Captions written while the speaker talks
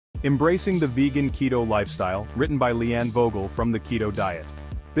Embracing the Vegan Keto Lifestyle, written by Leanne Vogel from The Keto Diet.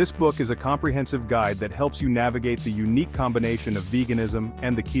 This book is a comprehensive guide that helps you navigate the unique combination of veganism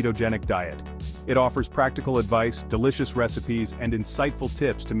and the ketogenic diet. It offers practical advice, delicious recipes, and insightful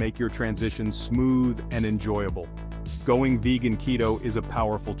tips to make your transition smooth and enjoyable. Going vegan keto is a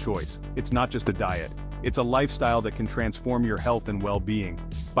powerful choice. It's not just a diet. It's a lifestyle that can transform your health and well-being.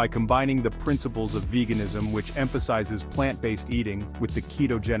 By combining the principles of veganism, which emphasizes plant-based eating, with the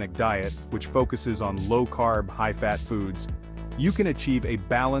ketogenic diet, which focuses on low-carb, high-fat foods, you can achieve a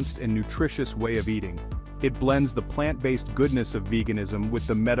balanced and nutritious way of eating. It blends the plant-based goodness of veganism with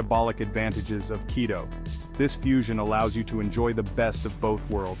the metabolic advantages of keto. This fusion allows you to enjoy the best of both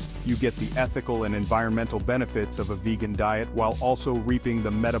worlds. You get the ethical and environmental benefits of a vegan diet while also reaping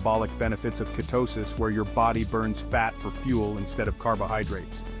the metabolic benefits of ketosis, where your body burns fat for fuel instead of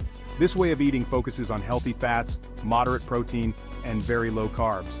carbohydrates. This way of eating focuses on healthy fats, moderate protein, and very low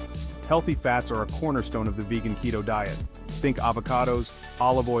carbs. Healthy fats are a cornerstone of the vegan keto diet. Think avocados,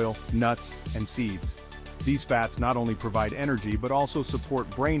 olive oil, nuts, and seeds. These fats not only provide energy but also support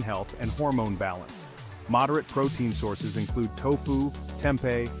brain health and hormone balance. Moderate protein sources include tofu,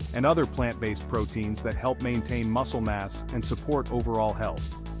 tempeh, and other plant-based proteins that help maintain muscle mass and support overall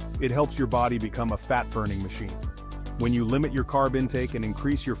health. It helps your body become a fat-burning machine. When you limit your carb intake and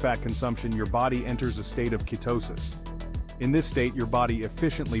increase your fat consumption, your body enters a state of ketosis. In this state, your body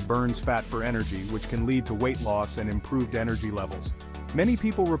efficiently burns fat for energy, which can lead to weight loss and improved energy levels. Many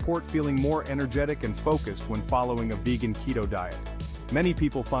people report feeling more energetic and focused when following a vegan keto diet. Many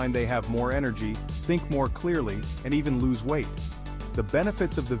people find they have more energy, think more clearly, and even lose weight. The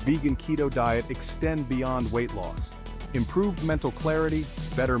benefits of the vegan keto diet extend beyond weight loss. Improved mental clarity,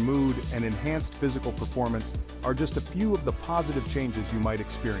 better mood, and enhanced physical performance are just a few of the positive changes you might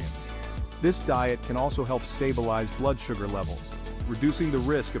experience. This diet can also help stabilize blood sugar levels, reducing the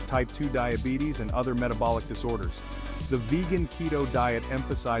risk of type 2 diabetes and other metabolic disorders. The vegan keto diet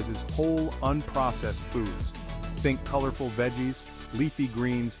emphasizes whole, unprocessed foods. Think colorful veggies, leafy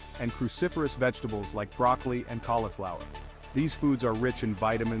greens, and cruciferous vegetables like broccoli and cauliflower. These foods are rich in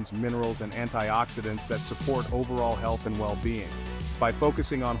vitamins, minerals, and antioxidants that support overall health and well-being. By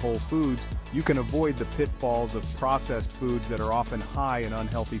focusing on whole foods, you can avoid the pitfalls of processed foods that are often high in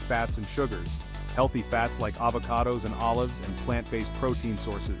unhealthy fats and sugars. Healthy fats like avocados and olives and plant-based protein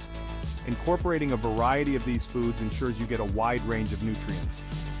sources. Incorporating a variety of these foods ensures you get a wide range of nutrients.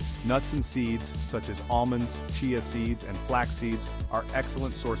 Nuts and seeds, such as almonds, chia seeds, and flax seeds, are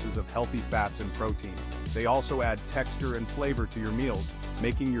excellent sources of healthy fats and protein. They also add texture and flavor to your meals,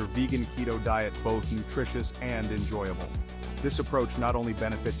 making your vegan keto diet both nutritious and enjoyable. This approach not only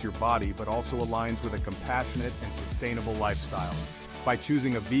benefits your body but also aligns with a compassionate and sustainable lifestyle. By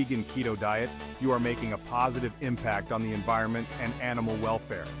choosing a vegan keto diet, you are making a positive impact on the environment and animal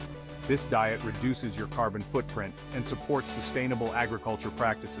welfare. This diet reduces your carbon footprint and supports sustainable agriculture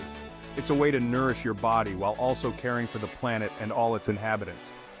practices. It's a way to nourish your body while also caring for the planet and all its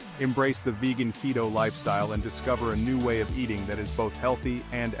inhabitants. Embrace the vegan keto lifestyle and discover a new way of eating that is both healthy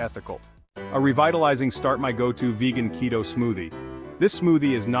and ethical. A revitalizing Start My Go-To Vegan Keto Smoothie. This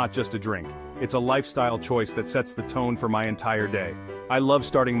smoothie is not just a drink. It's a lifestyle choice that sets the tone for my entire day. I love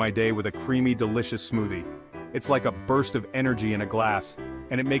starting my day with a creamy, delicious smoothie. It's like a burst of energy in a glass,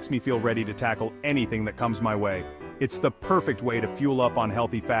 and it makes me feel ready to tackle anything that comes my way. It's the perfect way to fuel up on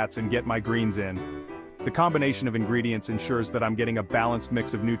healthy fats and get my greens in. The combination of ingredients ensures that I'm getting a balanced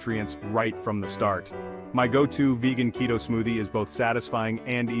mix of nutrients right from the start. My go-to vegan keto smoothie is both satisfying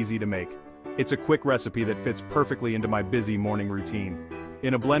and easy to make. It's a quick recipe that fits perfectly into my busy morning routine.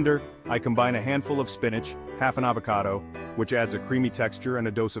 In a blender, I combine a handful of spinach, half an avocado, which adds a creamy texture and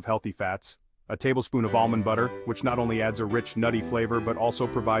a dose of healthy fats, a tablespoon of almond butter, which not only adds a rich, nutty flavor but also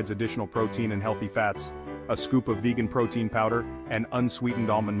provides additional protein and healthy fats, a scoop of vegan protein powder, and unsweetened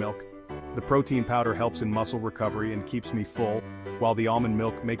almond milk. The protein powder helps in muscle recovery and keeps me full, while the almond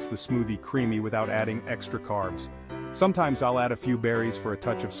milk makes the smoothie creamy without adding extra carbs. Sometimes I'll add a few berries for a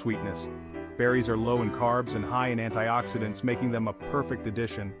touch of sweetness. Berries are low in carbs and high in antioxidants, making them a perfect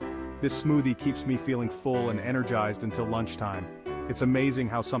addition. This smoothie keeps me feeling full and energized until lunchtime. It's amazing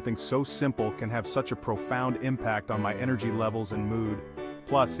how something so simple can have such a profound impact on my energy levels and mood.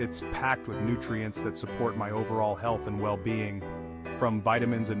 Plus, it's packed with nutrients that support my overall health and well-being. From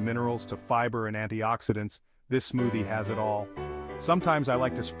vitamins and minerals to fiber and antioxidants, this smoothie has it all. Sometimes I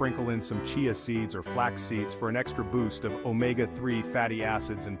like to sprinkle in some chia seeds or flax seeds for an extra boost of omega-3 fatty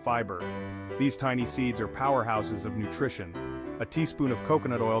acids and fiber. These tiny seeds are powerhouses of nutrition. A teaspoon of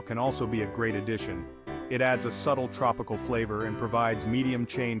coconut oil can also be a great addition. It adds a subtle tropical flavor and provides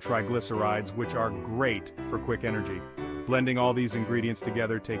medium-chain triglycerides, which are great for quick energy. Blending all these ingredients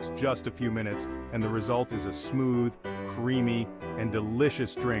together takes just a few minutes, and the result is a smooth, creamy, and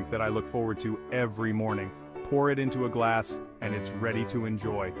delicious drink that I look forward to every morning. Pour it into a glass, and it's ready to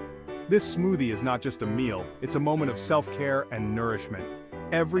enjoy. This smoothie is not just a meal, it's a moment of self-care and nourishment.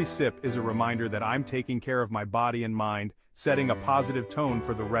 Every sip is a reminder that I'm taking care of my body and mind, setting a positive tone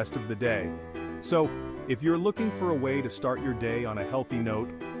for the rest of the day. So, if you're looking for a way to start your day on a healthy note,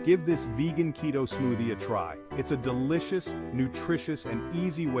 give this vegan keto smoothie a try. It's a delicious, nutritious, and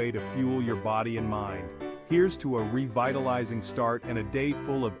easy way to fuel your body and mind. Here's to a revitalizing start and a day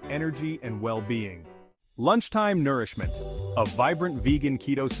full of energy and well-being. Lunchtime nourishment. A vibrant vegan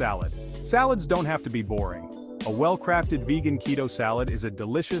keto salad. Salads don't have to be boring. A well-crafted vegan keto salad is a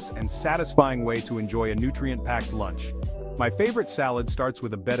delicious and satisfying way to enjoy a nutrient-packed lunch. My favorite salad starts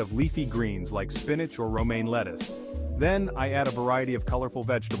with a bed of leafy greens like spinach or romaine lettuce. Then I add a variety of colorful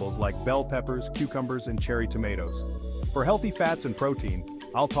vegetables like bell peppers, cucumbers, and cherry tomatoes. For healthy fats and protein,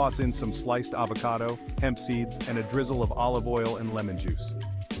 I'll toss in some sliced avocado, hemp seeds, and a drizzle of olive oil and lemon juice.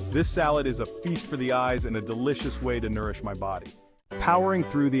 This salad is a feast for the eyes and a delicious way to nourish my body. Powering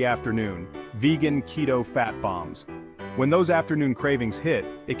through the afternoon, vegan keto fat bombs. When those afternoon cravings hit,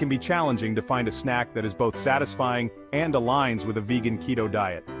 it can be challenging to find a snack that is both satisfying and aligns with a vegan keto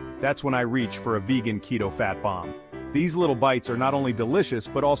diet. That's when I reach for a vegan keto fat bomb. These little bites are not only delicious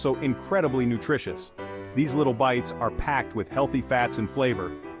but also incredibly nutritious. These little bites are packed with healthy fats and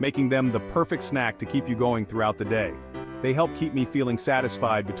flavor, making them the perfect snack to keep you going throughout the day. They help keep me feeling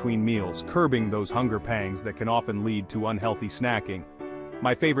satisfied between meals, curbing those hunger pangs that can often lead to unhealthy snacking.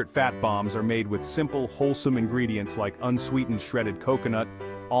 My favorite fat bombs are made with simple, wholesome ingredients like unsweetened shredded coconut,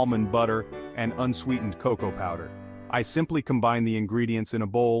 almond butter, and unsweetened cocoa powder. I simply combine the ingredients in a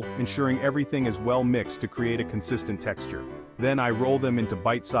bowl, ensuring everything is well mixed to create a consistent texture. Then I roll them into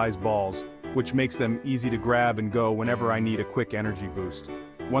bite-sized balls, which makes them easy to grab and go whenever I need a quick energy boost.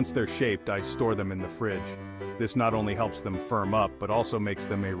 Once they're shaped, I store them in the fridge. This not only helps them firm up, but also makes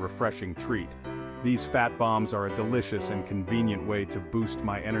them a refreshing treat. These fat bombs are a delicious and convenient way to boost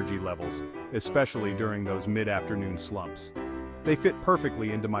my energy levels, especially during those mid-afternoon slumps. They fit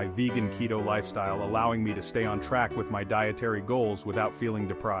perfectly into my vegan keto lifestyle, allowing me to stay on track with my dietary goals without feeling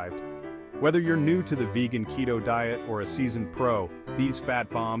deprived. Whether you're new to the vegan keto diet or a seasoned pro, these fat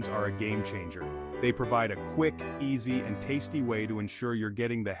bombs are a game changer. They provide a quick, easy, and tasty way to ensure you're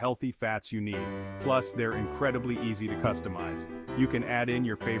getting the healthy fats you need. Plus, they're incredibly easy to customize. You can add in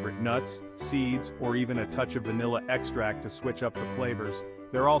your favorite nuts, seeds, or even a touch of vanilla extract to switch up the flavors.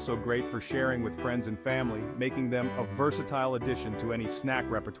 They're also great for sharing with friends and family, making them a versatile addition to any snack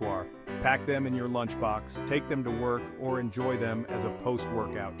repertoire. Pack them in your lunchbox, take them to work, or enjoy them as a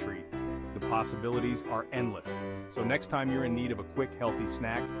post-workout treat. The possibilities are endless. So next time you're in need of a quick, healthy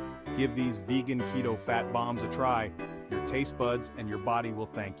snack, give these vegan keto fat bombs a try. Your taste buds and your body will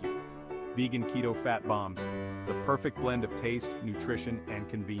thank you. Vegan keto fat bombs, the perfect blend of taste, nutrition, and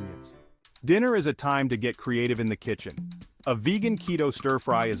convenience. Dinner is a time to get creative in the kitchen. A vegan keto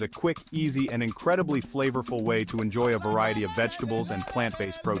stir-fry is a quick, easy, and incredibly flavorful way to enjoy a variety of vegetables and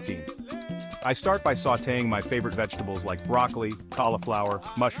plant-based protein. I start by sautéing my favorite vegetables like broccoli, cauliflower,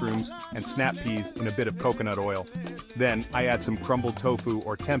 mushrooms, and snap peas in a bit of coconut oil. Then, I add some crumbled tofu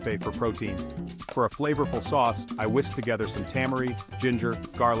or tempeh for protein. For a flavorful sauce, I whisk together some tamari, ginger,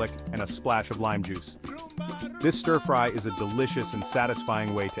 garlic, and a splash of lime juice. This stir-fry is a delicious and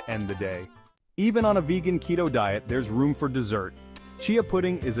satisfying way to end the day. Even on a vegan keto diet, there's room for dessert. Chia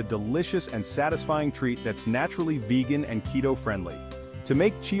pudding is a delicious and satisfying treat that's naturally vegan and keto-friendly. To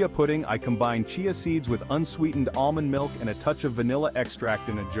make chia pudding, I combine chia seeds with unsweetened almond milk and a touch of vanilla extract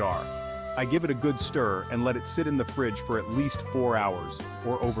in a jar. I give it a good stir and let it sit in the fridge for at least 4 hours,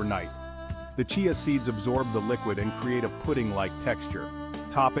 or overnight. The chia seeds absorb the liquid and create a pudding-like texture.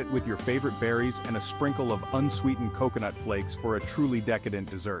 Top it with your favorite berries and a sprinkle of unsweetened coconut flakes for a truly decadent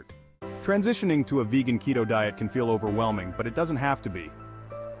dessert. Transitioning to a vegan keto diet can feel overwhelming, but it doesn't have to be.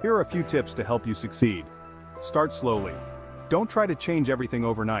 Here are a few tips to help you succeed. Start slowly. Don't try to change everything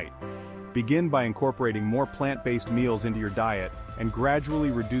overnight. Begin by incorporating more plant-based meals into your diet and gradually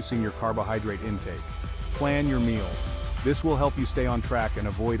reducing your carbohydrate intake. Plan your meals. This will help you stay on track and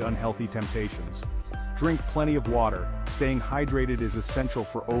avoid unhealthy temptations. Drink plenty of water. Staying hydrated is essential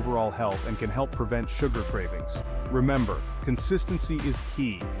for overall health and can help prevent sugar cravings. Remember, consistency is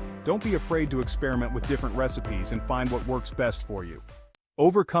key. Don't be afraid to experiment with different recipes and find what works best for you.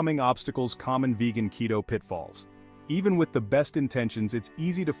 Overcoming obstacles: common vegan keto pitfalls. Even with the best intentions, it's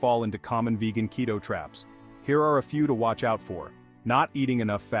easy to fall into common vegan keto traps. Here are a few to watch out for. Not eating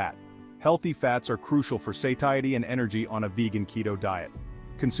enough fat. Healthy fats are crucial for satiety and energy on a vegan keto diet.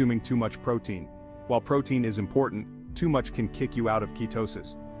 Consuming too much protein. While protein is important, Too much can kick you out of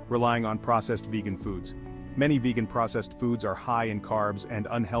ketosis, relying on processed vegan foods. Many vegan processed foods are high in carbs and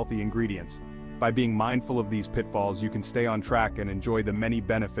unhealthy ingredients. By being mindful of these pitfalls, you can stay on track and enjoy the many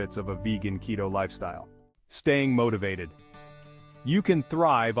benefits of a vegan keto lifestyle. Staying motivated. You can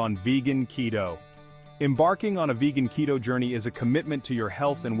thrive on vegan keto. Embarking on a vegan keto journey is a commitment to your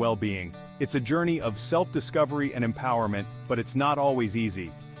health and well-being. It's a journey of self-discovery and empowerment, but it's not always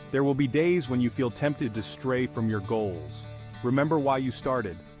easy. There will be days when you feel tempted to stray from your goals. Remember why you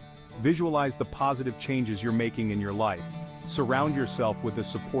started. Visualize the positive changes you're making in your life. Surround yourself with a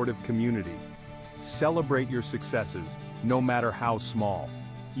supportive community. Celebrate your successes, no matter how small.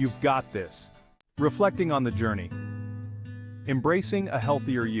 You've got this. Reflecting on the journey. Embracing a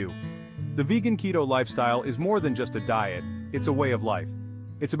healthier you. The vegan keto lifestyle is more than just a diet, it's a way of life.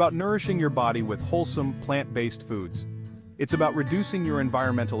 It's about nourishing your body with wholesome, plant-based foods. It's about reducing your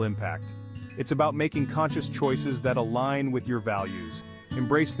environmental impact. It's about making conscious choices that align with your values.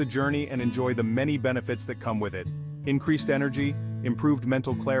 Embrace the journey and enjoy the many benefits that come with it. Increased energy, improved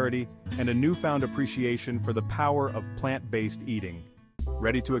mental clarity, and a newfound appreciation for the power of plant-based eating.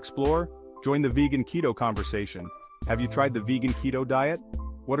 Ready to explore? Join the vegan keto conversation. Have you tried the vegan keto diet?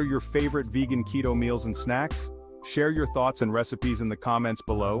 What are your favorite vegan keto meals and snacks? Share your thoughts and recipes in the comments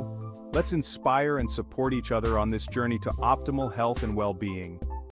below. Let's inspire and support each other on this journey to optimal health and well-being.